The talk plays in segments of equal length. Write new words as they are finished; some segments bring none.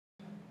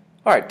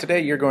Alright, today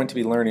you're going to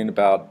be learning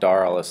about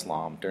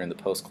Dar-al-Islam during the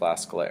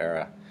post-classical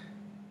era,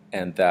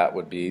 and that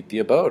would be the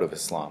abode of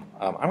Islam.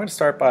 I'm going to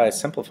start by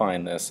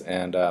simplifying this,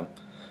 and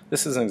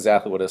this isn't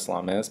exactly what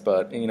Islam is,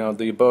 but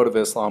the abode of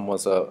Islam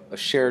was a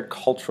shared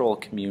cultural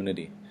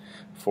community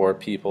for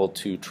people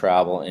to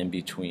travel in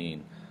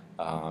between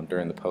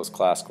during the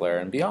post-classical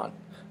era and beyond.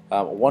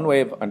 One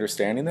way of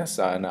understanding this,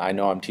 and I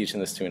know I'm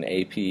teaching this to an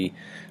AP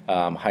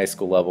high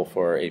school level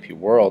for AP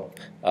World,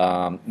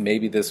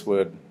 maybe this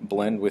would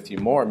blend with you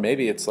more.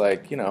 Maybe it's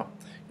like,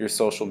 your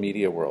social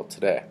media world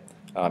today.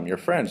 Your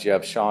friends, you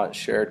have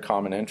shared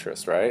common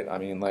interests, right? I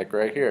mean, like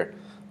right here,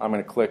 I'm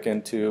going to click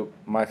into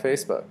my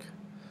Facebook,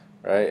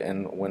 right?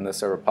 And when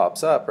this ever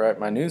pops up, right,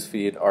 my news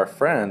feed are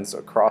friends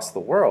across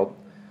the world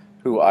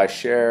who I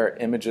share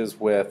images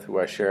with, who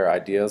I share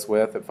ideas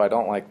with. If I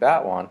don't like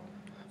that one,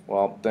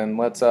 well, then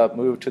let's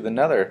move to the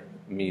nether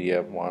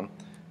media one,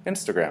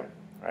 Instagram,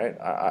 right?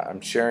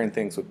 I'm sharing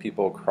things with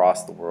people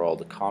across the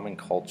world, common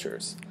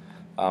cultures.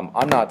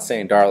 I'm not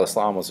saying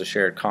Dar-al-Islam was a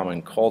shared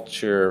common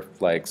culture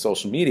like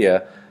social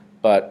media,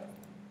 but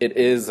it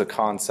is a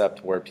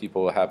concept where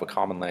people have a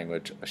common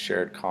language, a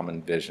shared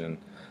common vision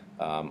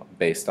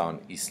based on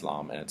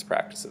Islam and its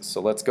practices.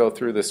 So let's go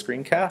through the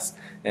screencast,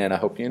 and I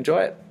hope you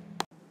enjoy it.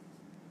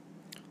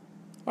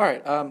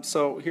 Alright,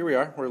 so here we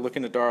are. We're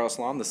looking at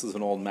Dar-al-Islam. This is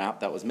an old map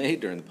that was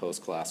made during the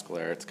post-classical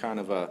era. It's kind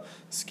of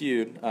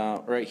skewed.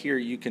 Right here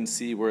you can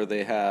see where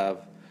they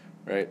have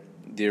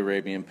the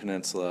Arabian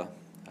Peninsula,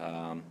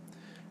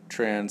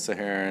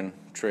 trans-Saharan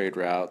trade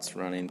routes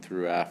running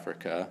through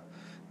Africa,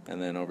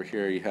 and then over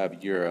here you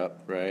have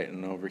Europe, right?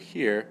 And over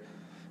here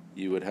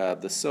you would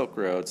have the Silk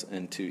Roads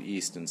into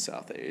East and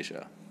South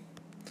Asia.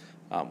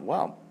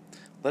 Well,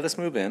 let us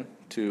move in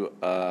to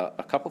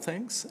a couple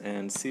things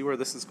and see where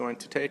this is going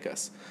to take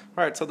us.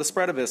 All right, so the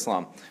spread of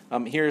Islam.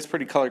 Here is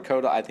pretty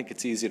color-coded. I think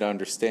it's easy to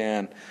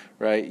understand,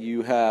 right?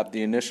 You have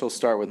the initial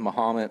start with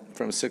Muhammad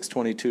from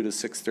 622 to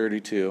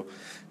 632,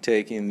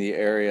 taking the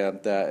area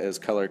that is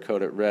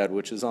color-coded red,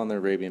 which is on the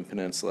Arabian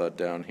Peninsula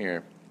down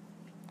here.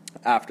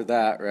 After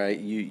that, right,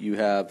 you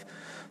have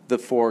the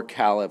four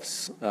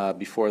caliphs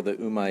before the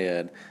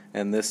Umayyad,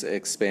 and this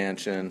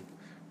expansion,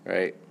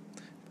 right,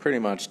 pretty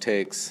much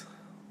takes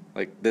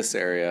like this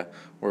area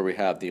where we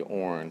have the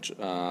orange.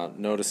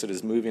 Notice it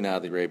is moving out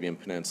of the Arabian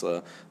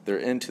Peninsula. They're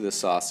into the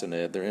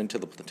Sassanid, they're into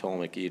the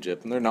Ptolemaic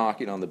Egypt, and they're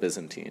knocking on the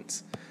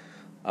Byzantines.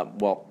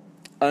 Well,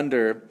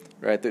 under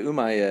the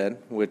Umayyad,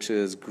 which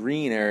is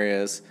green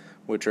areas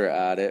which are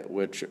at it,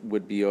 which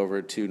would be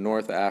over to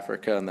North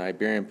Africa and the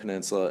Iberian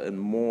Peninsula and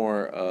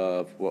more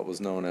of what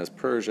was known as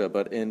Persia,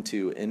 but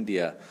into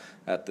India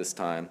at this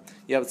time.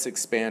 You have this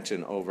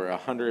expansion over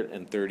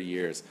 130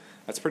 years.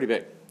 That's pretty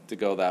big to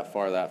go that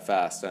far that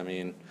fast, I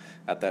mean,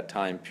 at that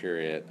time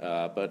period.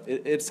 But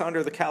it's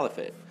under the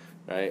Caliphate,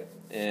 right?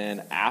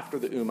 And after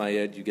the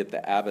Umayyad, you get the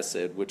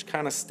Abbasid, which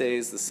kind of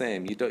stays the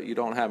same. You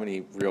don't have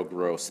any real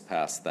growth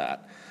past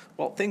that.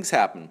 Well, things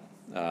happen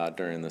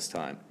during this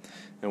time.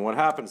 And what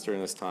happens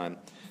during this time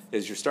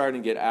is you're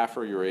starting to get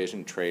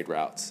Afro-Eurasian trade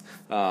routes.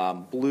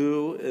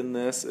 Blue in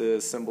this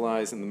is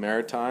symbolizing the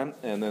maritime,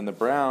 and then the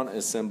brown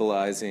is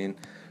symbolizing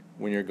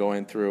when you're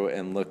going through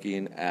and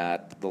looking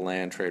at the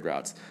land trade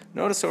routes.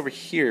 Notice over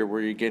here where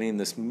you're getting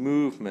this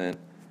movement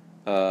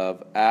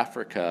of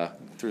Africa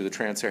through the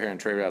trans-Saharan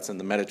trade routes in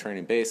the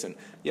Mediterranean basin.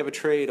 You have a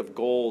trade of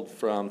gold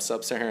from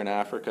sub-Saharan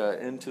Africa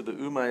into the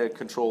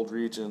Umayyad-controlled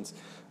regions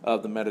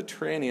of the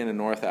Mediterranean and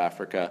North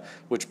Africa,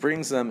 which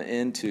brings them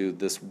into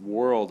this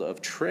world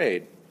of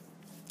trade.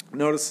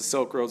 Notice the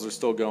Silk Roads are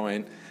still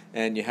going,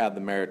 and you have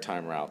the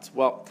maritime routes.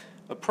 Well,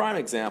 a prime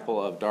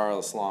example of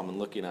Dar-al-Islam and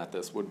looking at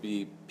this would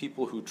be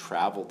people who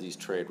travel these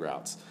trade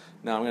routes.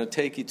 Now I'm going to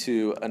take you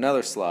to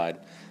another slide,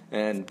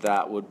 and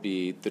that would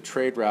be the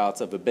trade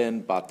routes of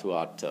Ibn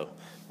Battuta,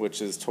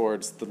 which is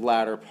towards the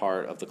latter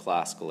part of the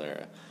classical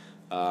era.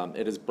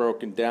 It is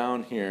broken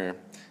down here.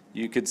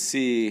 You could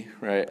see,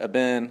 right,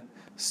 Ibn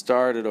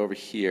started over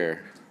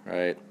here,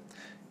 right?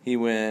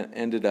 He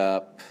ended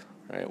up,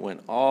 right,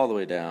 went all the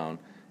way down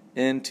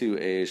into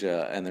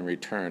Asia and then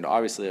returned.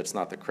 Obviously, that's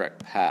not the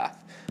correct path,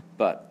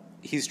 but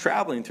he's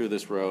traveling through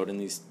this road and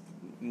these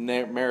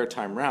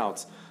maritime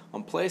routes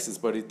on places,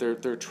 but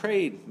they're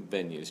trade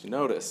venues. You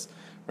notice,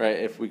 right,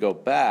 if we go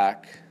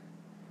back,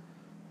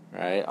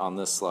 right, on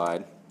this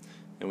slide,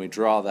 and we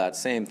draw that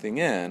same thing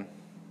in,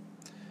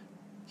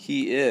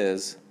 he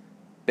is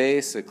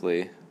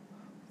basically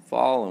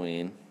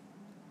following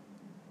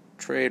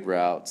trade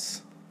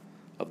routes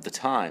of the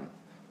time.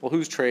 Well,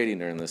 who's trading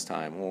during this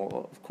time?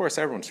 Well, of course,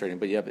 everyone's trading,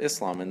 but you have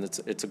Islam, and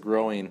it's a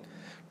growing,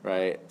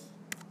 right?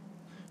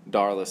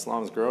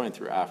 Dar-al-Islam is growing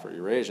through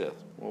Afro-Eurasia.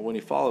 Well, when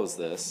he follows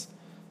this,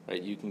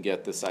 right, you can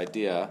get this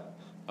idea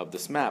of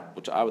this map,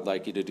 which I would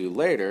like you to do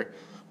later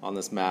on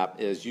this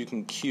map, is you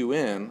can cue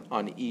in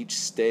on each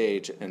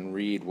stage and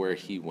read where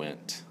he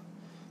went.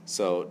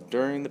 So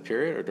during the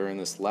period or during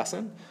this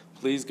lesson,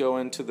 please go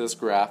into this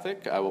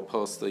graphic. I will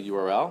post the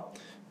URL,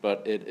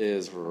 but it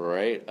is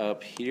right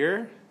up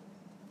here.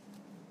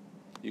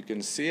 You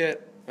can see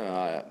it.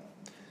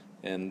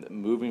 and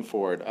moving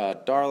forward.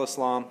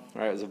 Dar-al-Islam,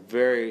 right, is a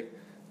very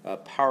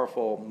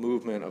powerful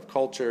movement of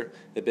culture.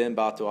 Ibn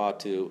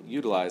Battuta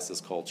utilized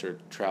this culture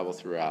to travel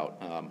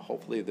throughout.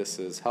 Hopefully this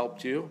has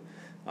helped you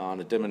on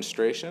a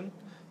demonstration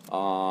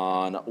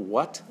on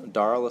what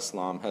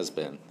Dar-al-Islam has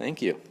been.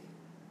 Thank you.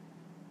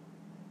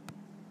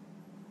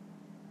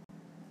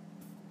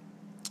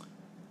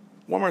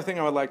 One more thing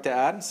I would like to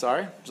add,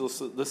 sorry,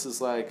 this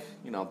is like,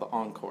 the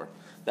encore,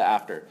 the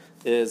after,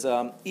 is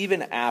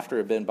even after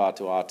Ibn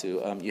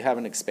Battuta, you have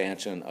an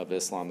expansion of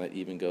Islam that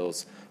even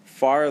goes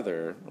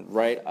farther,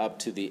 right up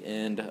to the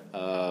end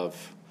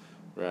of,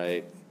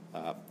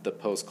 the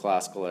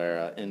post-classical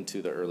era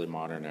into the early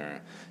modern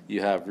era.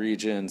 You have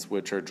regions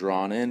which are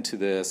drawn into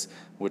this,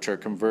 which are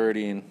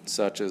converting,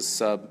 such as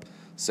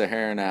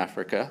sub-Saharan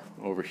Africa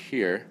over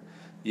here.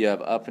 You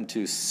have up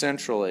into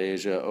Central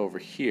Asia over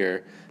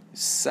here,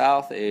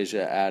 South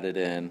Asia added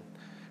in,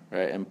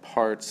 and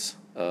parts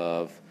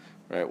of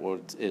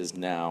what is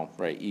now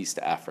East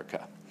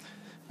Africa.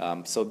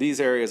 So these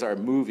areas are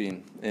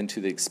moving into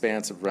the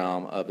expansive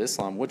realm of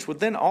Islam, which would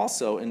then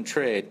also, in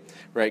trade,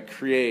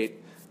 create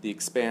the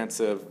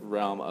expansive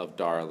realm of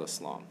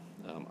Dar-al-Islam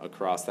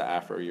across the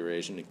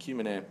Afro-Eurasian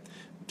ecumene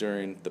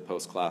during the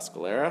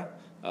post-classical era.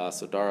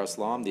 So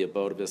Dar-al-Islam, the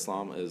abode of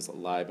Islam, is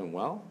alive and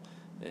well,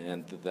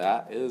 and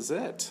that is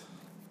it.